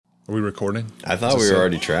Are we recording? I thought we were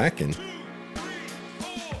already tracking.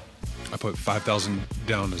 I put $5,000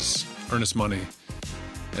 down as earnest money,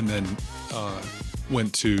 and then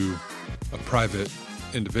went to a private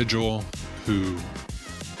individual who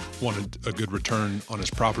wanted a good return on his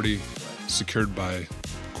property, secured by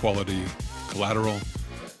quality collateral,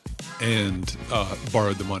 and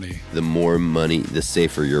borrowed the money. The more money, the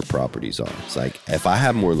safer your properties are. It's like, if I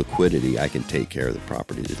have more liquidity, I can take care of the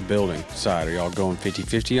property. The building side, are y'all going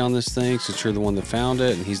 50-50 on this thing since you're the one that found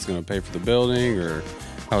it and he's going to pay for the building, or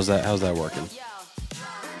how's that working?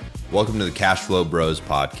 Welcome to the Cash Flow Bros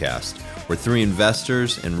podcast, where three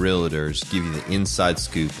investors and realtors give you the inside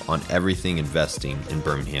scoop on everything investing in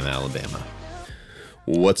Birmingham, Alabama.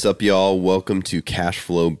 What's up, y'all? Welcome to Cash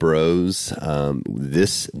Flow Bros.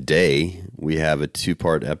 This day, we have a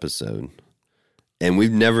two-part episode. And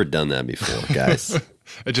we've never done that before, guys.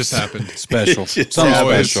 It just happened. Special. Something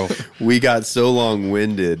special. We got so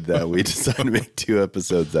long-winded that we decided to make two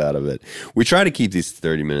episodes out of it. We try to keep these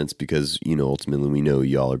 30 minutes because, ultimately we know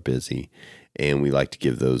y'all are busy. And we like to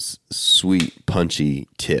give those sweet, punchy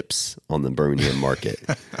tips on the Birmingham market.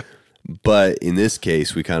 But in this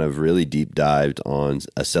case, we kind of really deep dived on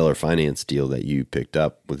a seller finance deal that you picked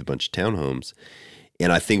up with a bunch of townhomes.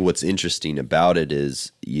 And I think what's interesting about it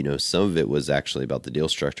is, some of it was actually about the deal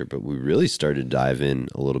structure, but we really started to dive in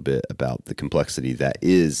a little bit about the complexity that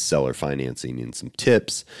is seller financing and some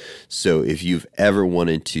tips. So if you've ever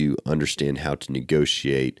wanted to understand how to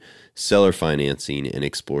negotiate seller financing and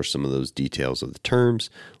explore some of those details of the terms,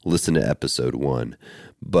 listen to episode 1.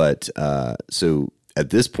 But so at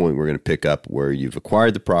this point, we're going to pick up where you've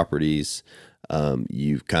acquired the properties,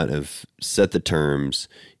 you've kind of set the terms,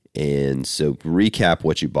 and so recap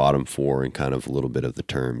what you bought them for and kind of a little bit of the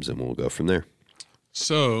terms, and we'll go from there.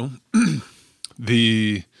 So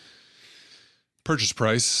the purchase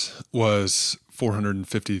price was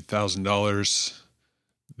 $450,000.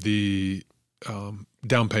 The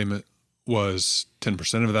down payment was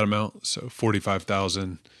 10% of that amount, so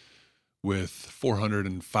 $45,000, with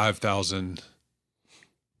 $405,000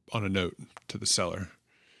 on a note to the seller.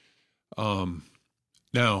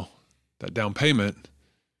 Now, that down payment,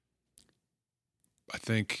 I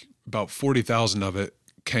think about $40,000 of it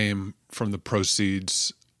came from the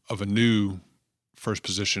proceeds of a new first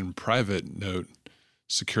position private note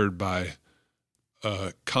secured by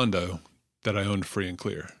a condo that I owned free and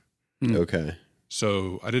clear. Okay.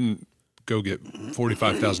 So I didn't go get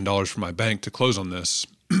 $45,000 from my bank to close on this.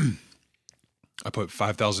 I put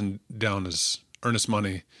 $5,000 down as earnest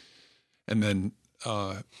money, and then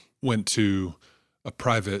went to a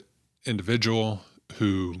private individual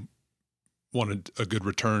who wanted a good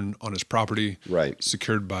return on his property, right,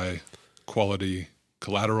 secured by quality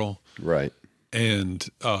collateral, right, and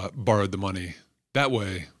borrowed the money that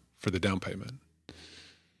way for the down payment.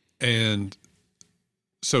 And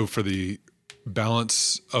so for the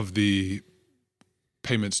balance of the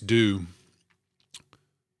payments due,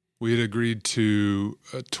 we had agreed to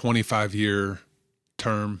a 25-year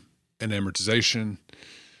term and amortization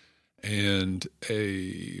and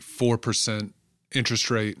a 4% interest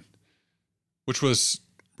rate, which was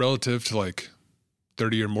relative to like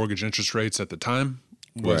 30-year mortgage interest rates at the time,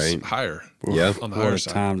 was higher. Yeah, on the what higher a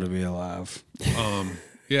side. time to be alive.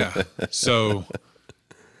 Yeah. So,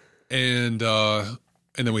 and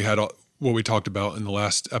then we had what we talked about in the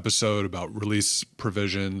last episode about release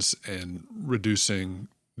provisions and reducing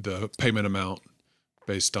the payment amount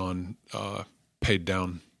based on paid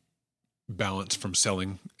down balance from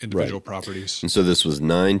selling individual properties. And so this was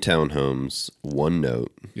 9 townhomes, 1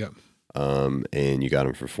 note. Yep. And you got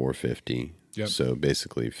them for $450. Yep. So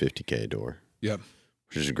basically $50K a door. Yep.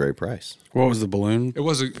 Which is a great price. What was the balloon? It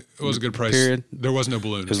was a good price. Period? There was no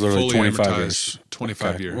balloon. It was literally fully 25 amortized, years.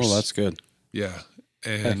 25 years. Well, that's good. Yeah.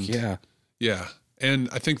 Heck And yeah. yeah. And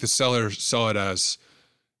I think the seller saw it as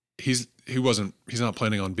he's not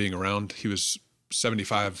planning on being around. He was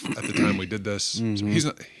 75 at the time we did this. Mm-hmm.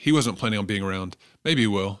 So he wasn't planning on being around. Maybe he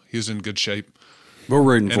will. He was in good shape. We're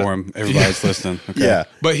rooting for him. Everybody's listening. Okay. Yeah.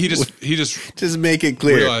 But he just Just make it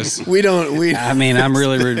clear. Realize- I mean, I'm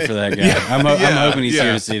really rooting for that guy. I'm hoping he's yeah.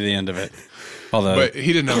 here to see the end of it. Although, but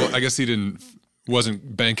he didn't know. I guess he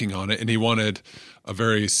wasn't banking on it, and he wanted a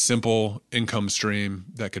very simple income stream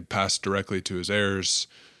that could pass directly to his heirs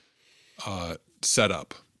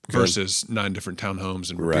setup versus 9 different townhomes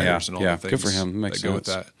and repairs and all the things. Good for him. Makes that go with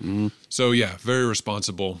sense. that. Mm-hmm. So yeah, very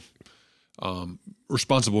responsible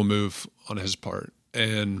move on his part.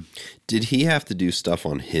 And did he have to do stuff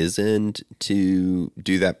on his end to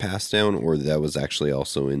do that pass down, or that was actually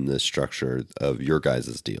also in the structure of your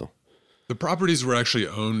guys' deal? the properties were actually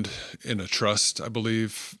owned in a trust, I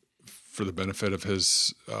believe, for the benefit of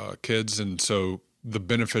his kids. And so the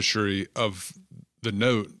beneficiary of the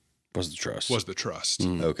note Was the trust. was the trust.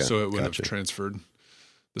 Okay. So it would Gotcha. have transferred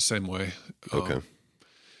the same way. Okay.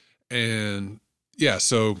 And yeah,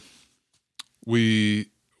 so where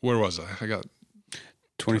was I? I got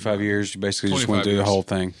 25 years. You basically just 25 went through the years. whole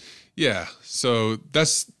thing. Yeah, so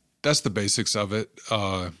that's the basics of it,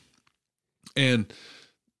 and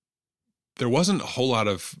there wasn't a whole lot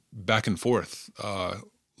of back and forth.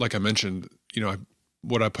 Like I mentioned,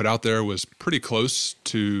 what I put out there was pretty close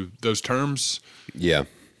to those terms. Yeah.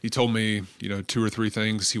 He told me, 2 or 3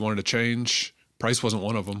 things he wanted to change. Price wasn't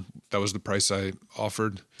one of them. That was the price I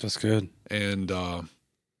offered, That's good. and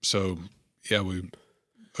so yeah, we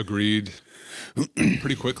agreed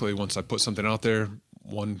pretty quickly once I put something out there.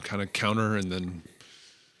 One kind of counter, and then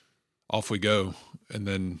off we go. And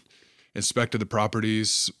then inspected the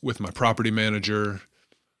properties with my property manager.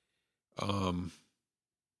 I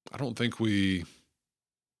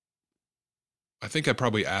think I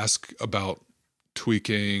probably asked about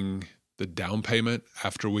tweaking the down payment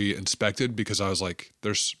after we inspected, because I was like,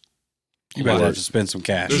 there's You better have to spend some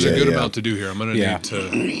cash. a Yeah, good yeah. amount to do here. I'm going to Yeah. need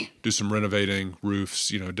to do some renovating, roofs,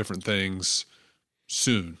 different things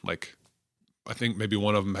soon. Like, I think maybe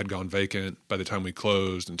one of them had gone vacant by the time we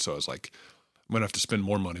closed. And so I was like, I'm going to have to spend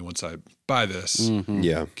more money once I buy this. Mhm.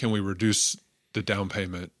 Yeah. Can we reduce the down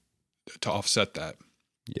payment to offset that?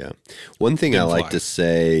 Yeah. One thing I Didn't like fly. to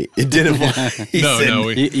say, it didn't fly. He No, said, no.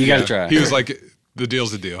 You got to try. He was like, the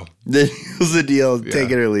deal's the deal. It was a deal. Yeah.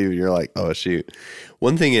 Take it or leave it. You're like, oh, shoot.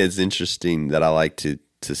 One thing is interesting that I like to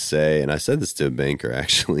say, and I said this to a banker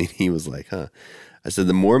actually, and he was like, huh. I said,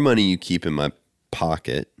 the more money you keep in my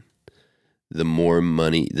pocket, the more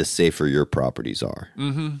money, the safer your properties are.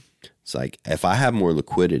 Mm-hmm. It's like, if I have more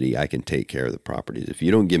liquidity, I can take care of the properties. If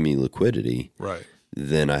you don't give me liquidity, Right.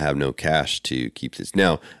 then I have no cash to keep this.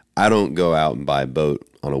 Now, I don't go out and buy a boat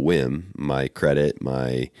on a whim. My credit,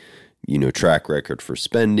 my track record for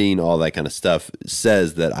spending, all that kind of stuff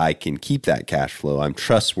says that I can keep that cash flow. I'm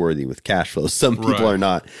trustworthy with cash flow. Some people Right. are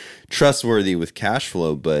not trustworthy with cash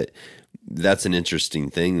flow, but that's an interesting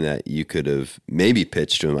thing that you could have maybe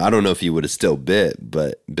pitched to him. I don't know if he would have still but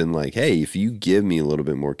been like, hey, if you give me a little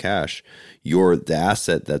bit more cash, the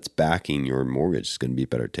asset that's backing your mortgage is going to be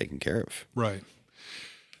better taken care of. Right.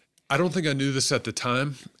 I don't think I knew this at the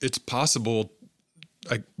time. It's possible.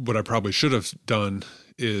 What I probably should have done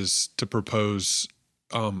is to propose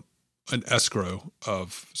an escrow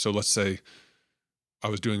of, so let's say I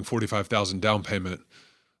was doing 45,000 down payment.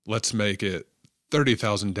 Let's make it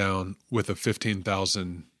 30,000 down with a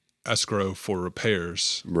 15,000 escrow for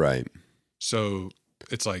repairs. Right. So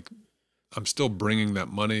it's like I'm still bringing that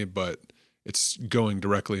money, but it's going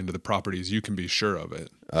directly into the properties. You can be sure of it.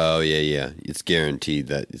 Oh, yeah. It's guaranteed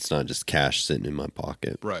that it's not just cash sitting in my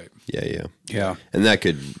pocket. Right. Yeah. Yeah. And that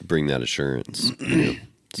could bring that assurance.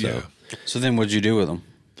 So, Yeah. So then what'd you do with them?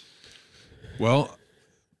 Well,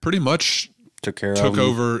 pretty much Took care of took them?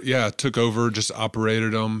 over, just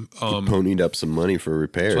operated them. ponied up some money for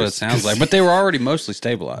repairs. That's what it sounds like. But they were already mostly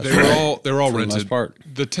stabilized. They were all For the most rented. part.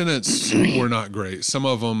 The tenants were not great. Some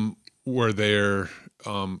of them were there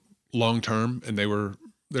long term, and they were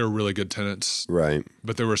really good tenants. Right.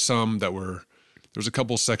 But there were some there was a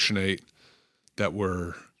couple Section 8 that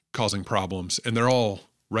were causing problems, and they're all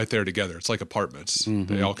right there together. It's like apartments.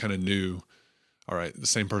 They all kind of knew, all right, the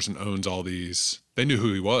same person owns all these. They knew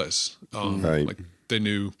who he was. Right. Like they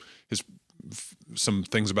knew some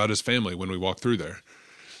things about his family when we walked through there.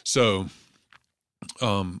 So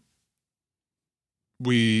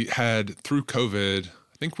we had, through COVID,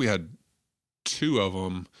 I think we had 2 of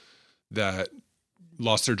them that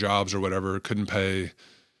lost their jobs or whatever, couldn't pay.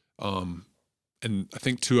 And I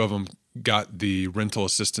think 2 of them got the rental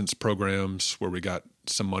assistance programs where we got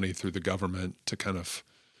some money through the government to kind of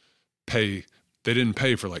pay. They didn't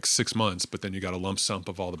pay for like 6 months, but then you got a lump sum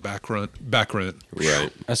of all the back rent.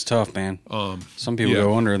 Right. That's tough, man. Some people yeah.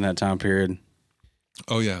 go under in that time period.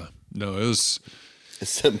 Oh yeah. No, it was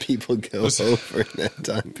Some people go over in that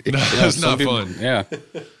time period. it was Some not people- fun. Yeah.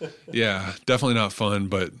 Yeah, definitely not fun,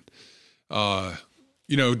 but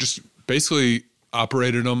just basically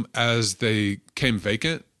operated them as they came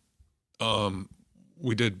vacant.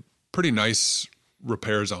 We did pretty nice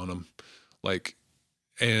repairs on them.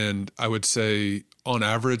 And I would say on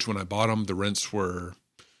average when I bought them, the rents were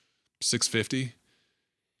 $650.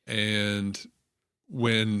 And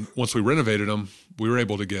once we renovated them, we were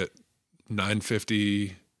able to get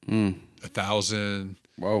 $950, $1,000.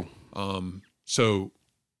 Whoa. So,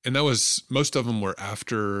 and that was, most of them were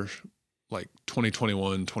after like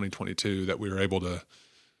 2021, 2022 that we were able to,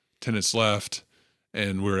 tenants left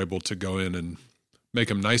and we were able to go in and make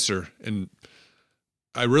them nicer. And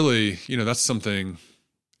I really, that's something,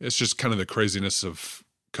 it's just kind of the craziness of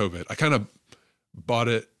COVID. I kind of bought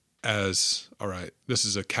it as, all right, this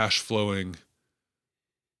is a cash flowing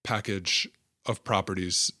package of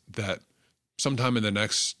properties that sometime in the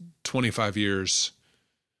next 25 years,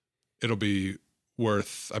 it'll be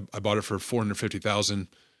worth, I bought it for $450,000.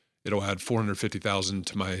 It'll add $450,000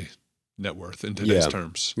 to my net worth in today's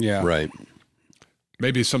terms. Yeah. Right.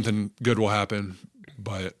 Maybe something good will happen,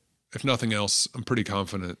 but if nothing else, I'm pretty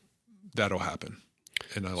confident that'll happen.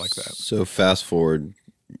 And I like that. So fast forward,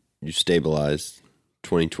 you stabilized,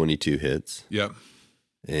 2022 hits. Yep.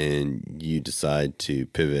 And you decide to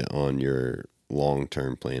pivot on your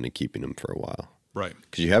long-term plan of keeping them for a while. Right.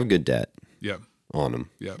 Because you have good debt Yep. on them.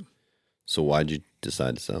 Yep. So why'd you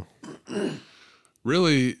decide to sell?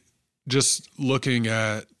 Really just looking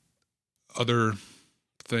at other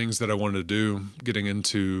things that I wanted to do, getting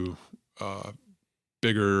into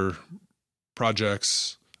bigger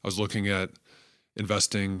projects. I was looking at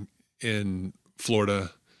investing in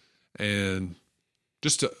Florida, and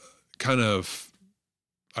just to kind of,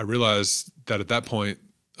 I realized that at that point,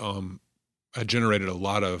 I generated a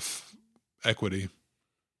lot of equity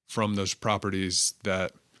from those properties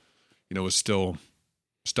that, was still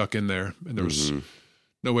stuck in there, and there was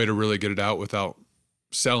no way to really get it out without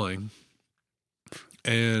selling.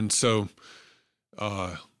 And so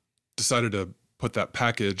decided to put that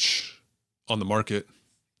package on the market,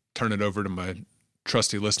 turn it over to my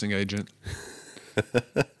trusty listing agent.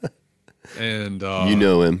 And you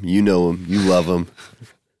know him, you love him.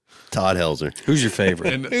 Todd Helzer. Who's your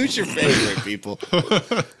favorite? and, Who's your favorite, people?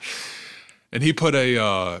 and he put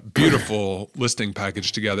a beautiful listing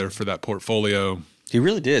package together for that portfolio. He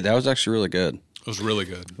really did. That was actually really good. It was really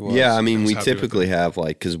good. Yeah, I mean, was we happy with typically have,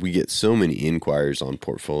 because we get so many inquiries on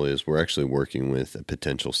portfolios. We're actually working with a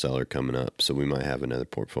potential seller coming up, so we might have another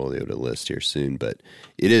portfolio to list here soon. But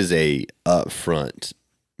it is a upfront,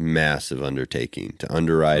 massive undertaking to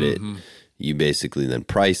underwrite it. You basically then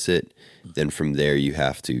price it. Then from there, you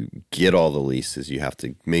have to get all the leases. You have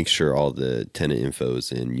to make sure all the tenant info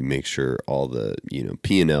is in. You make sure all the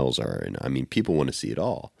P&Ls are in. I mean, people want to see it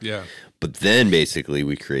all. Yeah. But then basically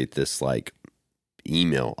we create this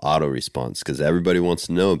email auto response because everybody wants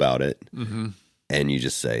to know about it. And you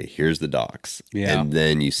just say, here's the docs. Yeah. And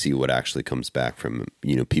then you see what actually comes back from,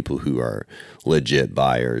 people who are legit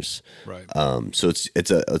buyers. Right. So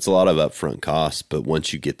it's a lot of upfront costs, but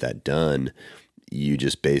once you get that done, you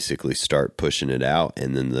just basically start pushing it out,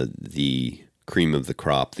 and then the cream of the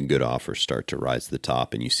crop, the good offers start to rise to the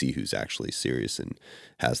top, and you see who's actually serious and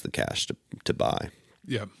has the cash to buy.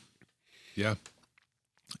 Yeah. Yeah.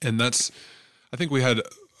 And I think we had a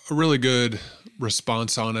really good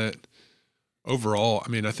response on it. Overall, I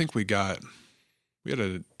mean, I think we had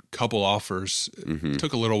a couple offers. It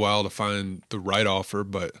took a little while to find the right offer,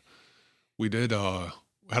 but we did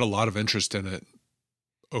had a lot of interest in it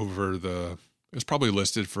it was probably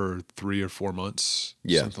listed for 3 or 4 months,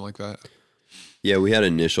 something like that. Yeah, we had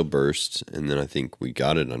an initial burst, and then I think we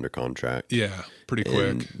got it under contract. Yeah, pretty quick.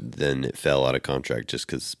 And then it fell out of contract just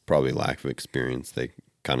because probably lack of experience. They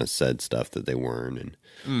kind of said stuff that they weren't,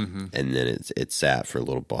 and then it sat for a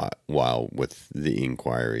little while with the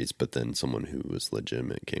inquiries. But then someone who was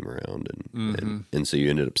legitimate came around, and so you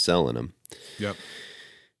ended up selling them. Yep.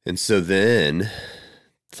 And so then,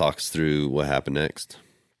 talk us through what happened next.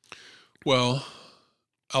 Well,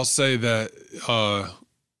 I'll say that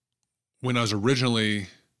when I was originally,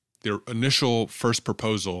 the initial first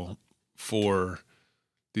proposal for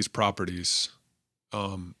these properties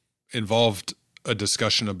involved a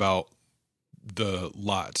discussion about the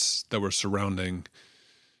lots that were surrounding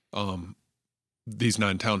these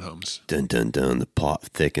 9 townhomes. Dun, dun, dun, the plot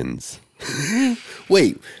thickens.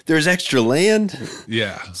 Wait, there's extra land?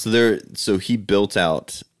 Yeah. So he built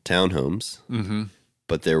out townhomes.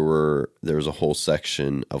 But there was a whole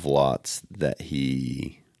section of lots that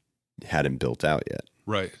he hadn't built out yet.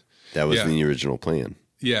 Right. That was the original plan.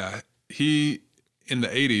 Yeah. In the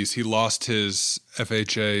 80s, he lost his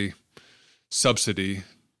FHA subsidy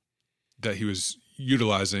that he was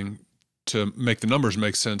utilizing to make the numbers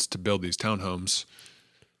make sense to build these townhomes.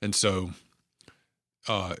 And so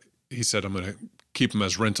he said, I'm going to keep them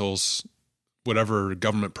as rentals. Whatever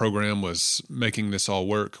government program was making this all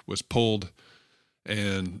work was pulled.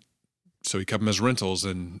 And so he kept them as rentals,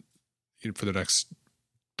 and for the next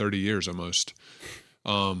 30 years almost.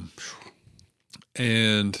 And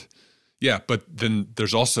yeah, but then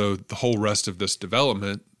there's also the whole rest of this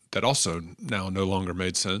development that also now no longer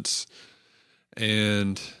made sense.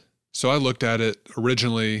 And so I looked at it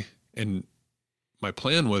originally, and my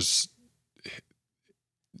plan was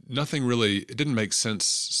nothing really, it didn't make sense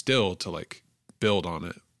still to like build on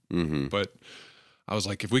it. Mm-hmm. But I was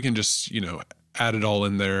like, if we can just, add it all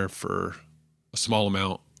in there for a small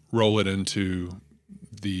amount, roll it into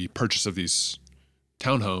the purchase of these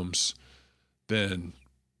townhomes, then,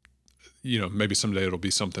 maybe someday it'll be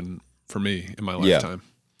something for me in my lifetime.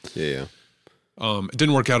 Yeah. It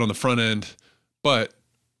didn't work out on the front end, but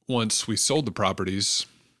once we sold the properties,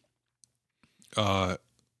 I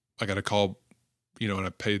got a call, and I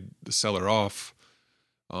paid the seller off,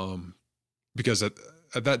 because at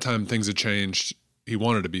that time things had changed. He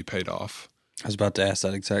wanted to be paid off. I was about to ask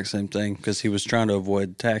that exact same thing because he was trying to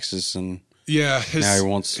avoid taxes, and now he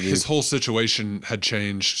wants to his whole situation had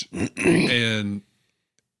changed. And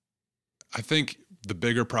I think the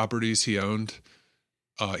bigger properties he owned,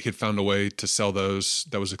 he had found a way to sell those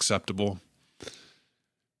that was acceptable.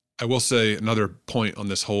 I will say another point on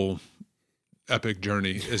this whole epic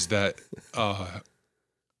journey is that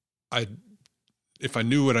if I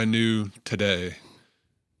knew what I knew today,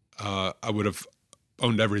 I would have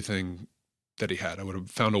owned everything that he had. I would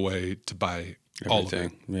have found a way to buy all of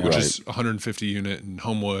it, which is 150 unit in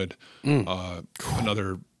Homewood,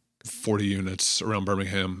 another 40 units around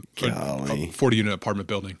Birmingham, a 40 unit apartment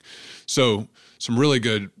building. So some really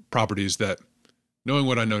good properties that, knowing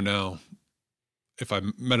what I know now, if I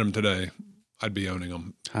met him today, I'd be owning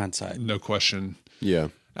them. Hindsight. No question. Yeah.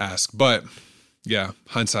 Ask. But yeah,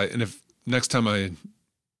 hindsight. And if next time I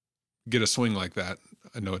get a swing like that,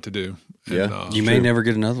 I know what to do. And, you may never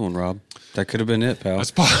get another one, Rob. That could have been it, pal.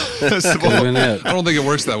 That's possible. Could have been it. I don't think it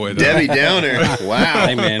works that way, though. Debbie Downer. Wow.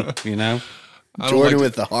 Hey, man, Jordan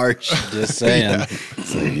with the harsh. Just saying.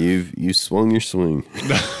 It's like you swung your swing.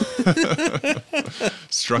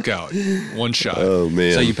 Struck out. One shot. Oh,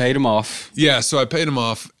 man. So you paid him off. Yeah, so I paid him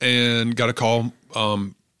off and got a call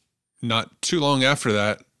not too long after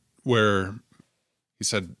that where he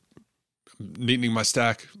said, neatening my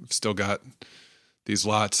stack, I've still got these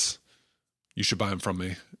lots. You should buy them from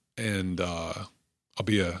me. And I'll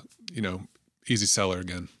be a, easy seller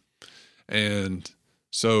again. And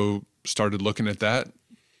so started looking at that,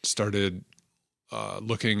 started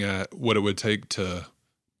looking at what it would take to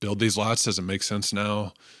build these lots. Does it make sense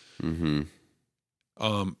now? Mm-hmm.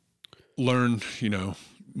 Learn,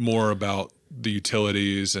 more about the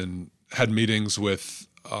utilities, and had meetings with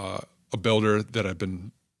a builder that I've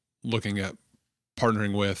been looking at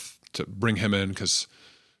partnering with to bring him in, because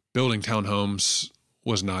building townhomes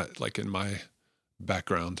was not like in my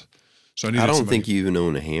background. So I don't think you even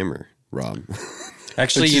own a hammer, Rob.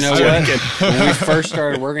 Actually, you know what? When we first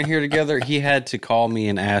started working here together, he had to call me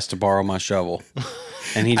and ask to borrow my shovel.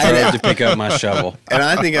 And he drove to pick up my shovel. And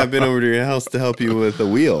I think I've been over to your house to help you with a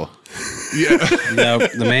wheel. Yeah. No,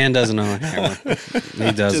 the man doesn't own a hammer.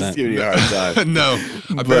 He doesn't. Just giving you a hard time. No,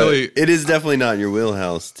 I barely. It is definitely not in your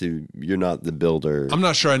wheelhouse you're not the builder. I'm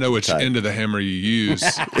not sure I know which end of the hammer you use.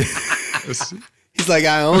 He's like,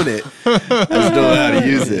 I own it. I just don't know how to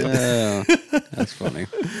use it. That's funny.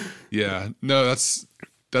 Yeah. No,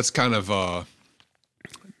 that's kind of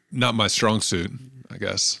not my strong suit, I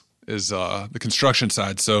guess, is the construction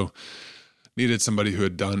side. So needed somebody who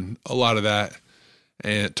had done a lot of that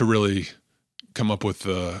and to really come up with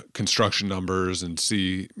the construction numbers and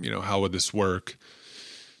see, how would this work?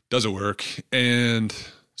 Does it work? And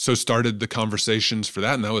so started the conversations for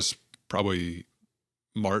that. And that was probably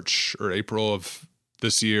March or April of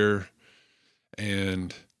this year,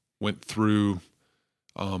 and went through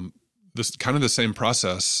this kind of the same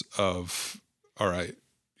process of, all right,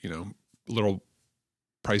 little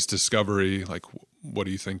price discovery, like what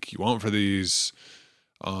do you think you want for these?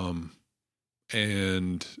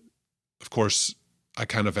 And of course I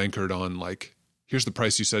kind of anchored on like, here's the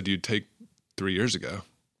price you said you'd take 3 years ago.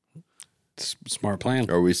 Smart plan.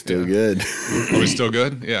 Are we still good? Are we still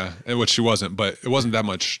good? Yeah. And which she wasn't, but it wasn't that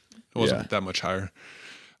much. It wasn't that much higher.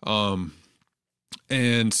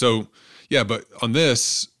 And so, yeah, but on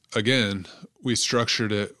this, again, we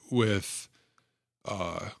structured it with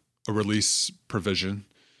a release provision.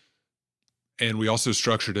 And we also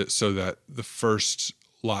structured it so that the first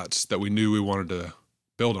lots that we knew we wanted to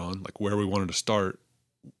build on, like where we wanted to start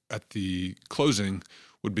at the closing,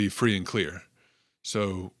 would be free and clear.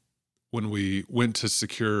 So when we went to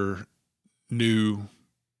secure new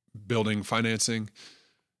building financing,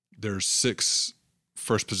 there's 6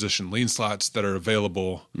 first position lien slots that are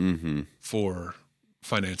available for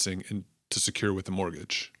financing and to secure with the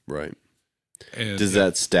mortgage. Right. And does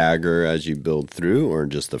that stagger as you build through, or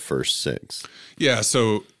just the first 6? Yeah.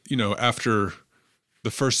 So, after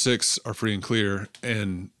the first 6 are free and clear,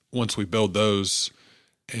 and once we build those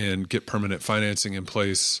and get permanent financing in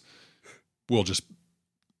place, we'll just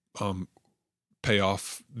pay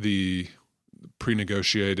off the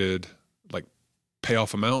pre-negotiated like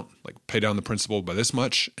payoff amount, like pay down the principal by this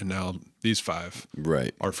much, and now these 5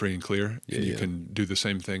 are free and clear. And you can do the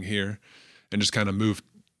same thing here and just kind of move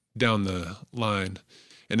down the line.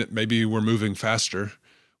 And maybe we're moving faster.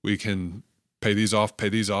 We can pay these off,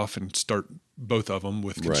 and start both of them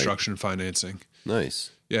with construction financing.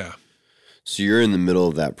 Nice. Yeah. So you're in the middle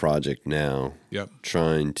of that project now. Yep.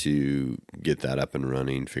 Trying to get that up and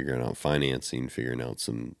running, figuring out financing, figuring out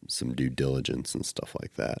some due diligence and stuff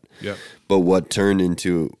like that. Yep. But what turned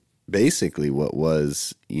into basically what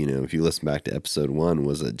was, if you listen back to episode 1,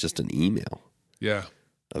 was just an email. Yeah.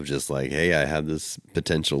 Of just like, hey, I have this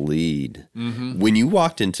potential lead. Mm-hmm. When you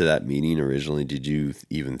walked into that meeting originally, did you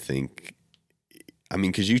even think,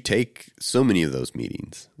 because you take so many of those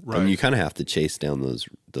meetings. Right. You kind of have to chase down those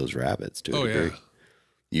rabbits to a degree. Yeah.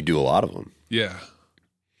 You do a lot of them. Yeah.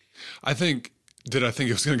 Did I think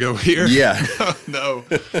it was going to go here? Yeah.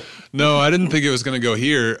 No, I didn't think it was going to go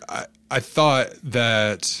here. I thought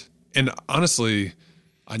that, and honestly,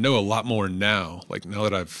 I know a lot more now. Like now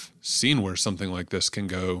that I've seen where something like this can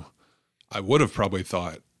go, I would have probably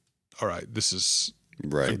thought, all right, this is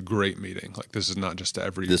a great meeting. Like this is not just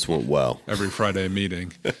this went well. Every Friday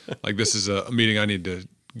meeting. Like this is a meeting I need to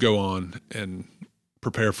go on and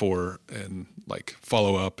prepare for and like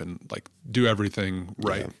follow up and like do everything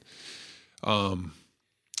right. Yeah.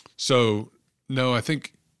 So no, I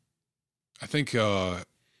think I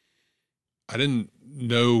didn't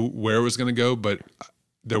know where it was going to go, but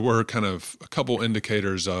there were kind of a couple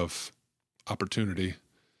indicators of opportunity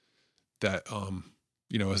that,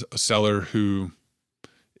 a seller who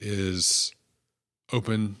is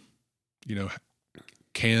open,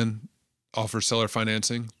 can offer seller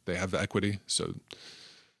financing. They have the equity. So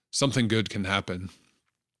something good can happen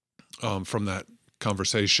from that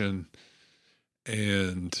conversation.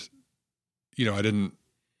 And, I didn't,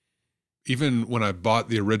 even when I bought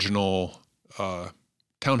the original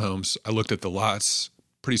townhomes, I looked at the lots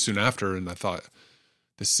pretty soon after and I thought,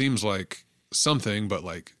 this seems like something, but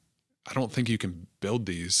like, I don't think you can build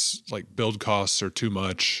these. Like build costs are too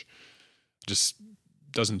much. Just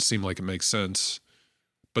doesn't seem like it makes sense.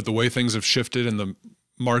 But the way things have shifted in the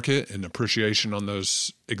market and appreciation on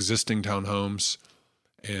those existing townhomes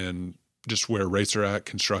and just where rates are at,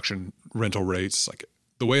 construction, rental rates, like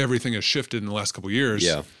the way everything has shifted in the last couple of years,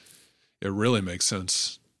 it really makes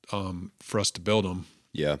sense for us to build them.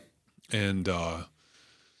 Yeah. And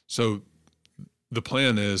so the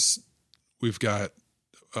plan is we've got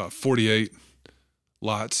 48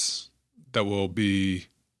 lots that will be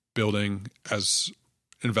building as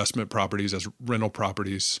investment properties, as rental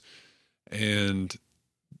properties. And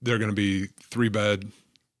they're going to be 3-bed,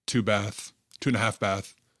 2-bath, 2.5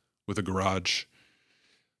 bath with a garage.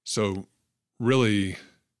 So really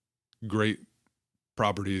great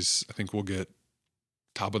properties. I think we'll get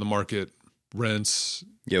top of the market rents.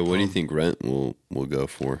 Yeah. What do you think rent will go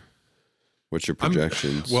for? What's your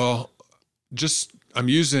projections? I'm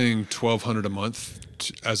using $1,200 a month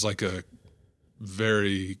as like a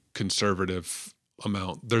very conservative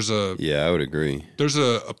amount. I would agree. There's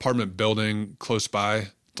a apartment building close by,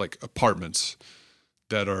 like apartments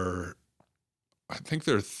that are, I think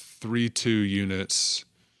they're 3-2 units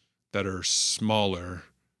that are smaller,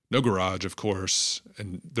 no garage, of course,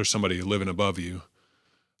 and there's somebody living above you.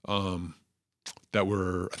 I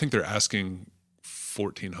think they're asking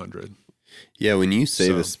 $1,400. Yeah, when you say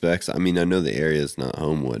the specs, I know the area is not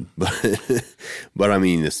Homewood, but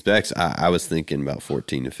the specs, I was thinking about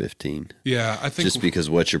 14 to 15. Yeah, I think just because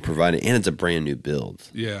what you're providing, and it's a brand new build.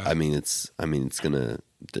 Yeah, everything's gonna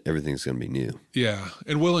be new. Yeah,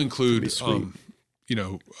 and we'll include lawn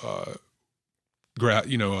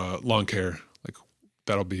care, like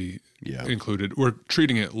that'll be included. We're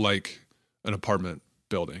treating it like an apartment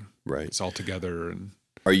building. Right, it's all together. And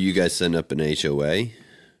are you guys setting up an HOA?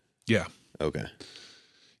 Yeah. Okay.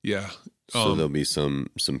 Yeah. So there'll be some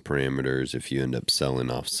parameters if you end up selling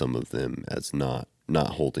off some of them as not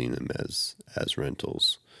holding them as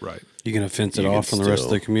rentals. Right. You're going to fence it off from the rest of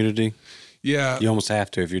the community? Yeah. You almost have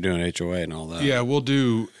to if you're doing HOA and all that. Yeah, we'll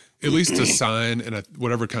do at least a sign and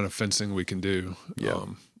whatever kind of fencing we can do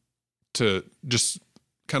to just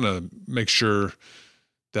kind of make sure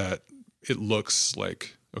that it looks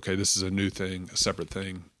like, okay, this is a new thing, a separate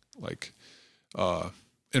thing, like,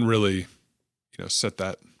 and really, set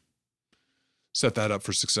that up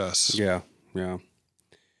for success. Yeah. Yeah.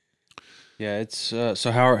 Yeah. It's, so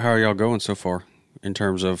how are y'all going so far in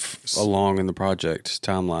terms of along in the project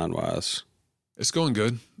timeline wise? It's going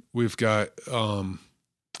good. We've got, we're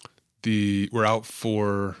out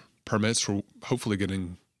for permits. We're hopefully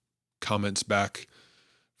getting comments back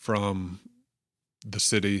from the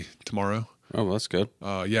city tomorrow. Oh, well, that's good.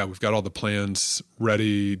 Yeah, we've got all the plans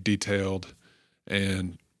ready, detailed,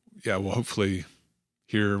 and yeah, we'll hopefully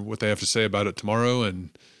hear what they have to say about it tomorrow. And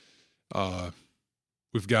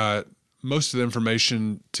we've got most of the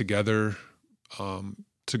information together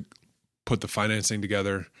to put the financing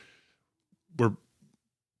together. We're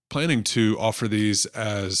planning to offer these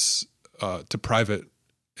as to private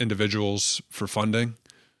individuals for funding.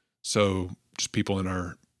 So just people in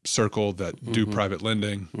our circle that do private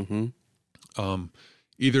lending,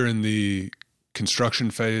 either in the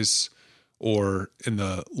construction phase or in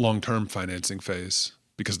the long-term financing phase,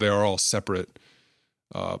 because they are all separate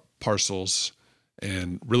parcels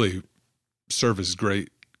and really serve as great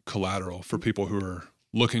collateral for people who are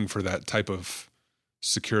looking for that type of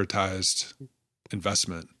securitized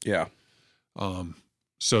investment. Yeah.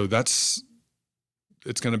 So it's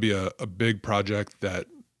going to be a big project that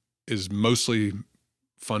is mostly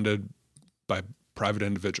funded by private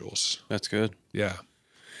individuals. That's good. Yeah.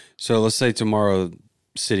 So let's say tomorrow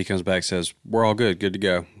city comes back, says, we're all good to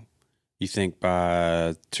go. You think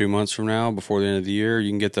by 2 months from now, before the end of the year,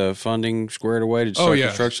 you can get the funding squared away to start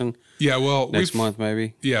construction? Yeah, well, next month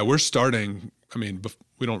maybe? Yeah, we're starting. I mean,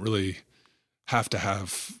 we don't really have to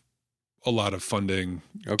have a lot of funding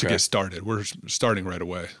to get started. We're starting right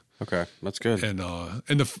away. Okay, that's good. And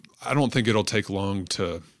I don't think it'll take long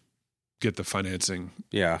to get the financing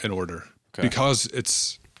in order because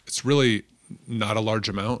it's really not a large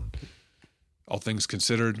amount, all things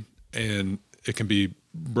considered, and it can be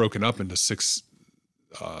broken up into 6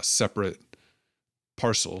 separate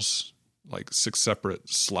parcels, like 6 separate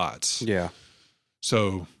slots. Yeah.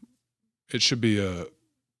 So it should be a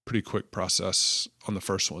pretty quick process on the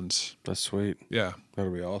first ones. That's sweet. Yeah.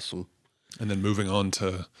 That'll be awesome. And then moving on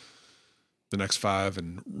to the next 5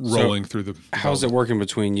 and rolling through the development. How's it working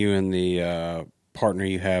between you and the partner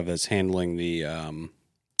you have that's handling the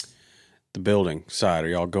building side? Are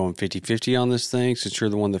y'all going 50-50 on this thing since you're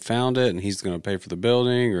the one that found it and he's going to pay for the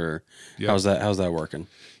building, or how's that working?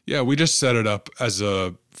 Yeah, we just set it up as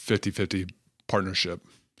a 50-50 partnership,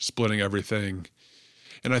 splitting everything.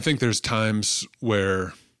 And I think there's times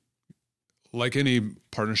where, like any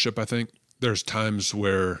partnership, I think there's times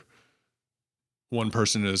where one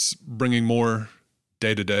person is bringing more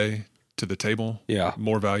day to day to the table,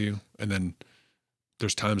 more value. And then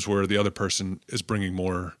there's times where the other person is bringing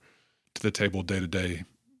more to the table day to day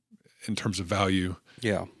in terms of value.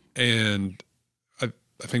 Yeah. And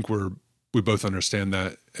I think we both understand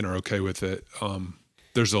that and are okay with it.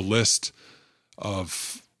 There's a list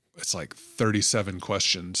of, it's like 37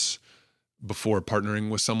 questions before partnering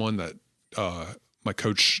with someone that my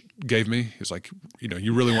coach gave me. He was like,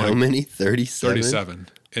 you really want to... How many? 37? 37.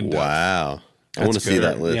 Wow. I want to see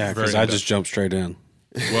that list. Yeah, because I just jumped straight in.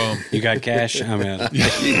 Well, you got cash? I'm in.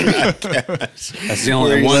 You got cash. That's the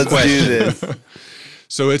only one question. Do this.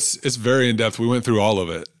 So it's very in depth. We went through all of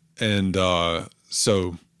it, and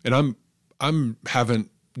I'm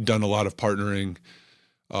haven't done a lot of partnering,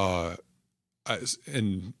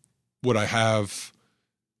 and what I have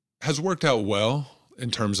has worked out well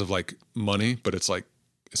in terms of like money, but it's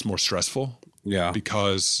more stressful. Yeah,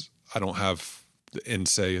 because I don't have the end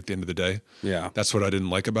say at the end of the day. Yeah, that's what I didn't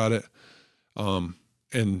like about it.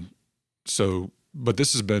 And so, but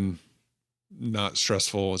this has been not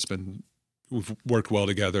stressful. We've worked well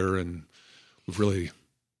together, and we've really,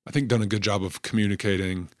 I think, done a good job of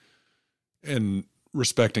communicating and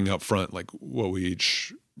respecting up front, like what we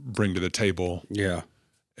each bring to the table. Yeah.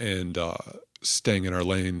 And staying in our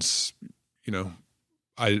lanes.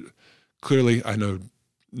 I know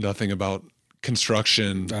nothing about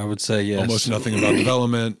construction. I would say yes. Almost nothing about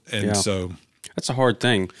development. And so that's a hard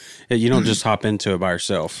thing. You don't just hop into it by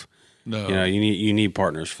yourself. No. You need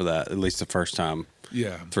partners for that, at least the first time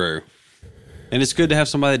through. And it's good to have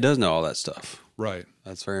somebody that does know all that stuff. Right.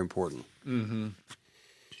 That's very important. Mm-hmm.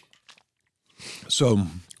 So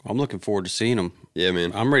I'm looking forward to seeing them. Yeah,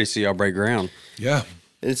 man. I'm ready to see y'all break ground. Yeah.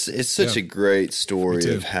 It's such a great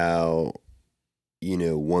story of how,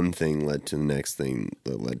 one thing led to the next thing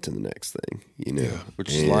that led to the next thing, which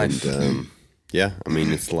is life.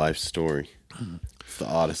 It's life's story. It's the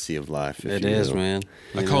odyssey of life. It is, man.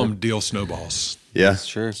 I call them deal snowballs. Yeah, it's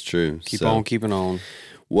true. It's true. Keep on keeping on.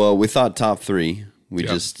 Well, we thought top 3. We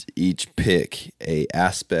just each pick a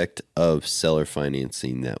aspect of seller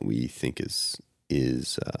financing that we think is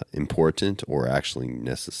important or actually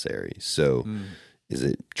necessary. So, is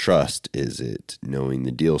it trust? Is it knowing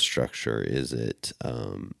the deal structure? Is it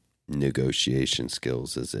negotiation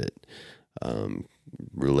skills? Is it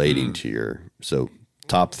relating to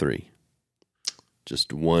top 3?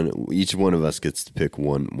 Just one. Each one of us gets to pick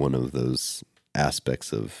one of those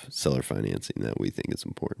aspects of seller financing that we think is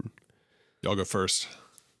important. Y'all go first.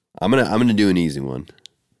 I'm gonna do an easy one.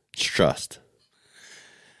 It's trust.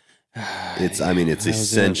 It's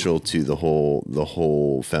essential to the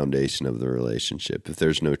whole foundation of the relationship. If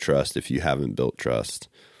there's no trust, if you haven't built trust,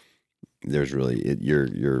 there's really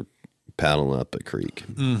you're paddling up a creek.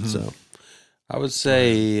 Mm-hmm. So I would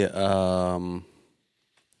say,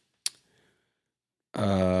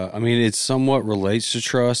 it somewhat relates to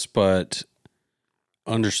trust, but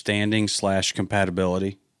understanding /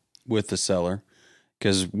 compatibility with the seller.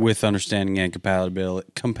 Because with understanding and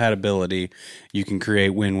compatibility, you can create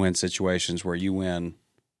win-win situations where you win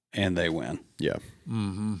and they win. yeah.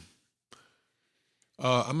 Mm-hmm.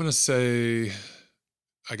 I'm going to say,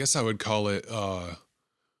 I guess I would call it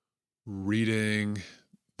reading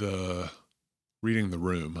the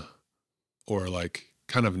room, or like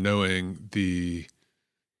kind of knowing the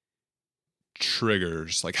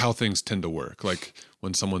triggers, like how things tend to work. Like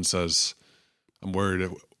when someone says, I'm worried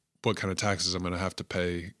what kind of taxes I'm going to have to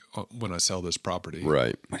pay when I sell this property.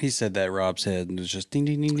 Right. When he said that, Rob's head was just ding,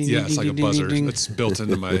 ding, ding, ding. Yeah, ding, it's like ding, a buzzer. ding, ding. It's built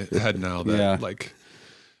into my head now that Yeah. like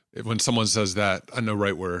when someone says that, I know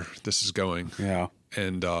right where this is going. Yeah.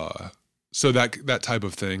 And so that type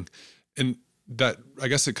of thing. And that, I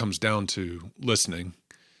guess it comes down to listening,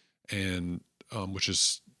 and which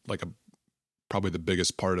is like probably the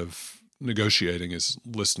biggest part of negotiating is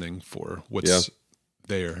listening for what's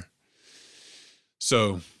there.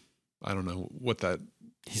 So I don't know what that.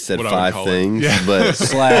 He said what I would 5 call things, it. Yeah.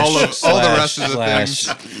 but all the rest of the things.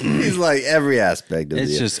 he's like every aspect of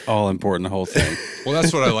It's it. just all important, the whole thing. Well,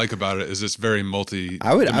 that's what I like about it is it's very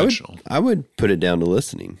multi-dimensional. I would put it down to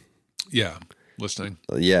listening. Yeah, listening.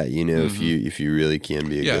 Yeah, if you really can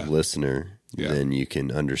be a Yeah. good listener, Yeah. then you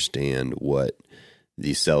can understand what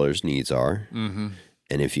the seller's needs are, and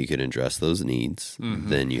if you can address those needs,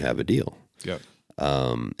 then you have a deal. Yep.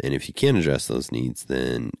 And if you can't address those needs,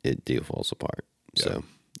 then deal falls apart. Yeah. So,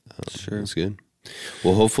 Sure. that's good.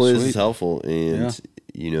 Well, hopefully this is Sweet. helpful, and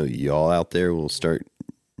y'all out there will start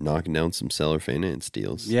knocking down some seller finance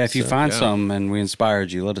deals. Yeah, if you So, find yeah. some and we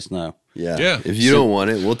inspired you, let us know. Yeah. If you don't want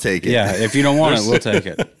it, we'll take it. Yeah, if you don't want it, we'll take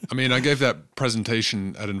it. I mean, I gave that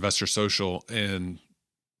presentation at Investor Social, and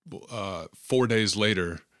 4 days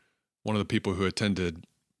later, one of the people who attended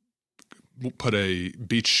put a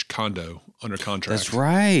beach condo under contract. That's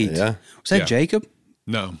right. Yeah. Was that Yeah. Jacob?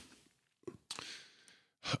 No.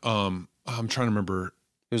 I'm trying to remember.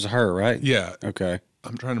 It was her, right? Yeah, Okay.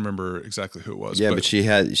 I'm trying to remember exactly who it was. Yeah, but she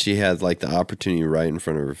had like the opportunity right in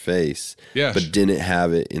front of her face, yeah, but didn't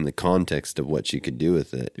have it in the context of what she could do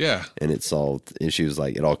with it. yeah, And it solved, and she was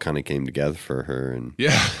like, it all kind of came together for her. And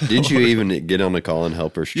yeah. didn't you even get on a call and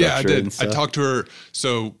help her structure Yeah, I it did. and I stuff? talked to her.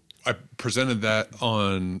 So I presented that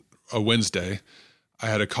on a Wednesday. I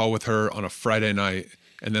had a call with her on a Friday night,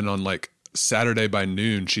 and then on like Saturday by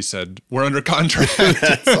noon, she said, "We're under contract."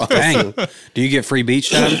 Dang. Do you get free beach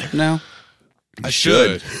time now? I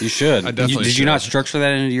should. You should. I definitely Did you not should. structure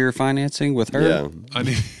that into your financing with her? Yeah. I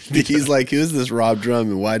need. He's like, who's this Rob Drum,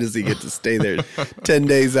 and why does he get to stay there 10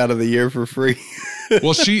 days out of the year for free?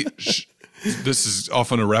 Well, she this is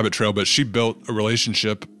off on a rabbit trail, but she built a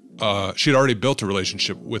relationship. She'd already built a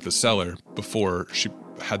relationship with the seller before she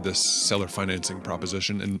had this seller financing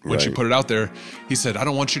proposition. And when she Right. put it out there, he said, "I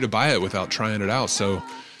don't want you to buy it without trying it out. So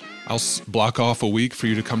I'll block off a week for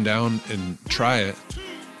you to come down and try it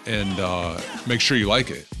and make sure you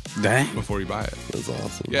like it Dang. before you buy it." That's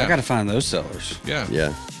awesome. Yeah. I got to find those sellers. Yeah.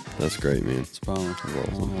 Yeah, that's great, man. It's fun.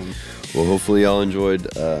 Well, hopefully y'all enjoyed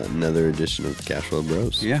another edition of the Cash Flow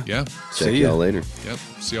Bros. Yeah. Yeah. Check See ya. y'all later. Yep.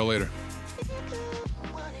 See y'all later.